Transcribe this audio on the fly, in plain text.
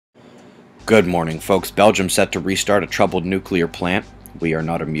Good morning, folks. Belgium set to restart a troubled nuclear plant. We are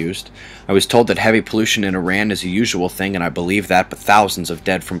not amused. I was told that heavy pollution in Iran is a usual thing, and I believe that, but thousands of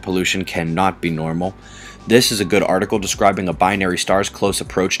dead from pollution cannot be normal. This is a good article describing a binary star's close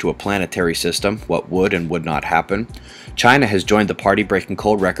approach to a planetary system, what would and would not happen. China has joined the party breaking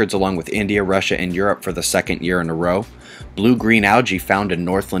cold records along with India, Russia, and Europe for the second year in a row. Blue-green algae found in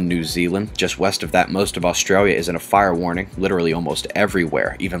Northland, New Zealand. Just west of that, most of Australia is in a fire warning, literally almost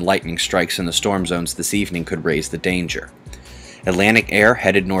everywhere. Even lightning strikes in the storm zones this evening could raise the danger. Atlantic air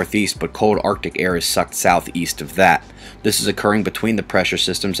headed northeast, but cold Arctic air is sucked southeast of that. This is occurring between the pressure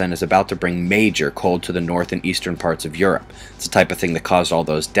systems and is about to bring major cold to the north and eastern parts of Europe. It's the type of thing that caused all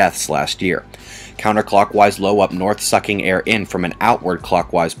those deaths last year. Counterclockwise low up north, sucking air in from an outward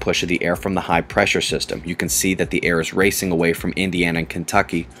clockwise push of the air from the high pressure system. You can see that the air is racing away from Indiana and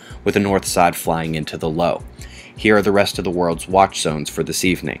Kentucky, with the north side flying into the low. Here are the rest of the world's watch zones for this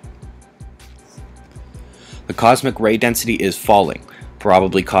evening. The cosmic ray density is falling,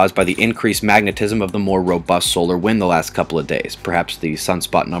 probably caused by the increased magnetism of the more robust solar wind the last couple of days, perhaps the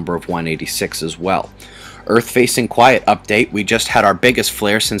sunspot number of 186 as well. Earth-facing quiet update: we just had our biggest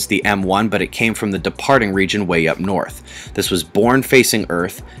flare since the M1, but it came from the departing region way up north. This was born facing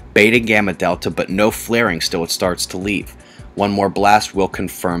Earth, beta gamma delta, but no flaring still it starts to leave. One more blast will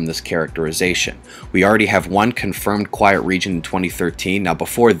confirm this characterization. We already have one confirmed quiet region in 2013. Now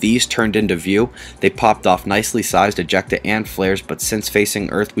before these turned into view, they popped off nicely sized ejecta and flares, but since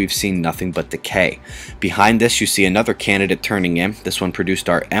facing Earth we've seen nothing but decay. Behind this you see another candidate turning in. This one produced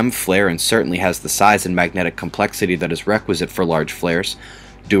our M flare and certainly has the size and magnetic complexity that is requisite for large flares.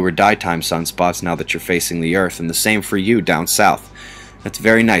 Do or die time sunspots now that you're facing the Earth, and the same for you down south. That's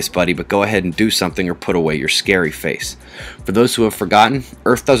very nice, buddy, but go ahead and do something or put away your scary face. For those who have forgotten,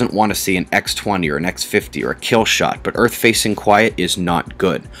 Earth doesn't want to see an X-20 or an X-50 or a kill shot, but Earth-facing quiet is not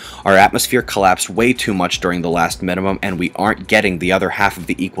good. Our atmosphere collapsed way too much during the last minimum, and we aren't getting the other half of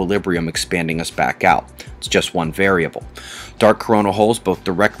the equilibrium expanding us back out. It's just one variable. Dark coronal holes both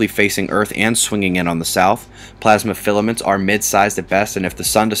directly facing Earth and swinging in on the south. Plasma filaments are mid-sized at best, and if the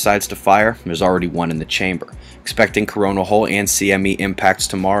sun decides to fire, there's already one in the chamber. Expecting coronal hole and CME impacts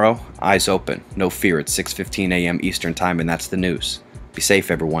tomorrow. Eyes open. No fear, it's 6:15 a.m. Eastern Time, and that's the news. Be safe,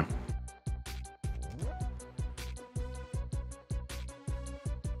 everyone.